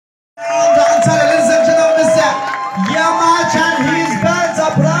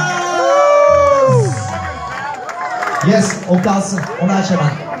Yes, o kalsın. Onu aç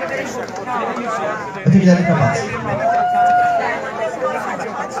hemen. Ötekilerini kapat.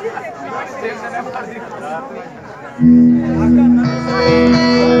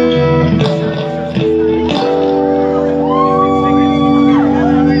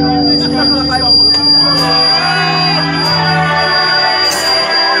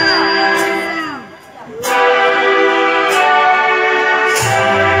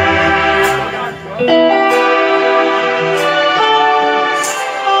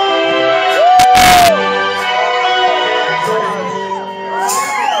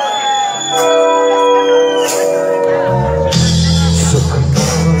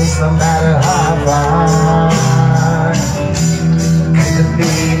 No matter how far, couldn't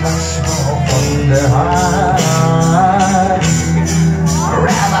be much more from the heart.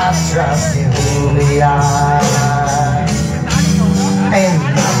 Rather trust in who we are, and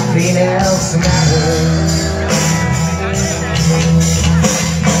nothing else matters.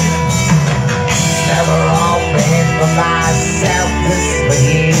 Never open for myself this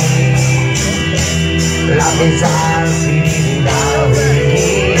way. Love is ours, we need our way.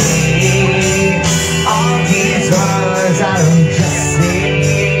 All these words I don't just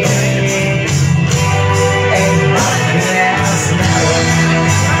say, and nothing else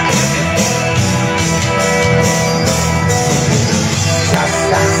matters.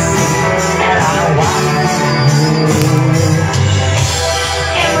 Just us and our one.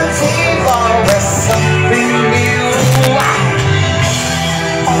 Everything always something new.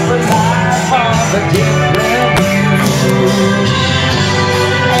 All the time, all the different views,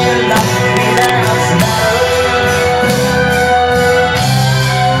 and nothing else matters.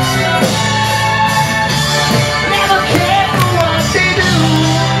 Never care for what they do,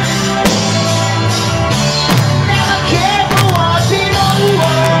 never care for what they know.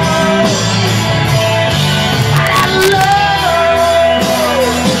 I love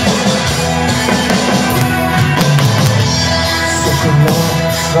such a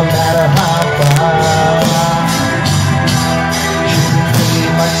love, no matter how far. You can be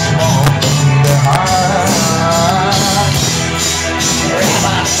much more from the heart.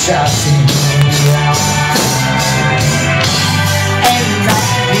 Forever trusting you are, and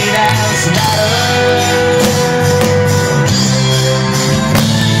nothing else matters.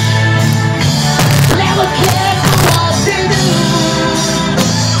 Never care for what they do,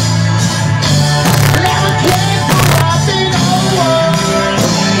 never care for what they know.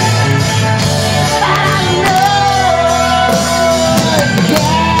 I know.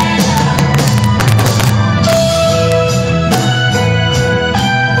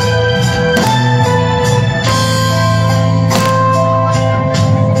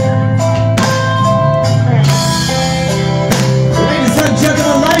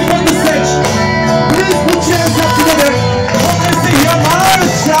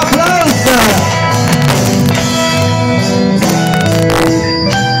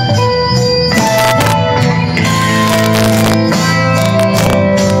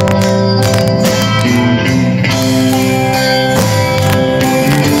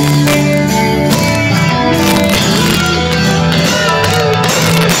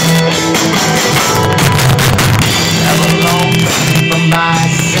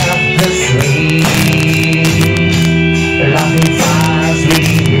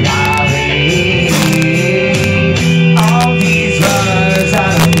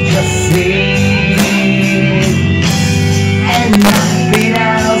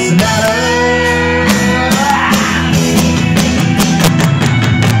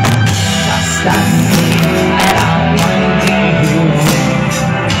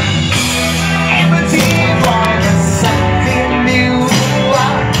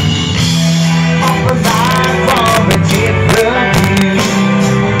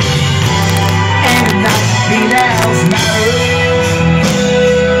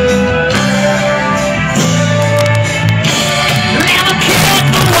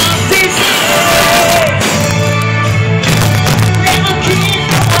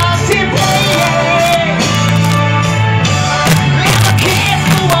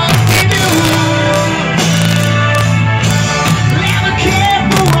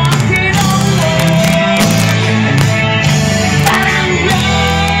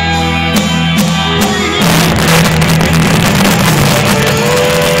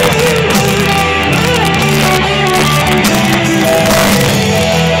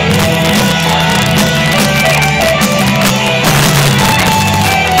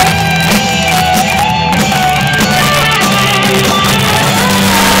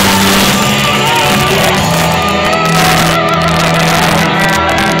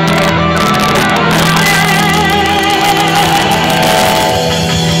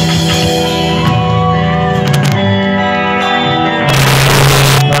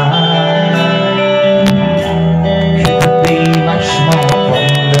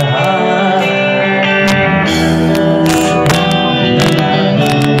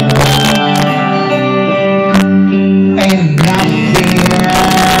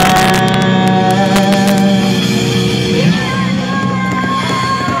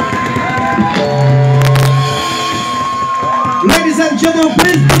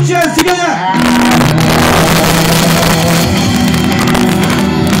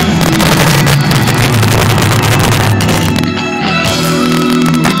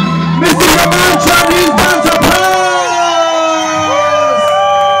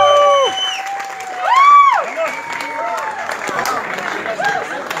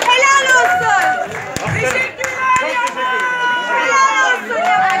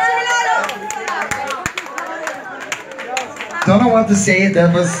 don't know what to say.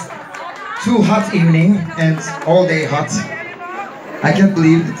 That was too hot evening and all day hot. I can't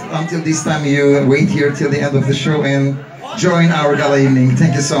believe it until this time you wait here till the end of the show and join our gala evening.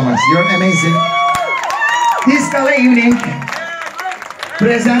 Thank you so much. You're amazing. This gala evening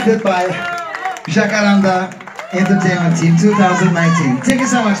presented by Jacaranda Entertainment Team 2019. Thank you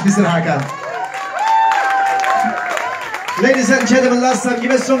so much, Mr. Hakan. Ladies and gentlemen, last time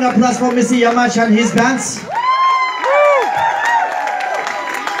give a strong applause for Mr. Yamaç and his bands.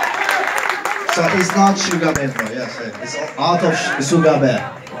 So it's not Sugar Bear, yes, it's out of Sugar Bear.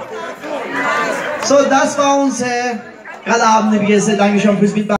 So das war unsere Gala-Abend. Dankeschön fürs Mitmachen.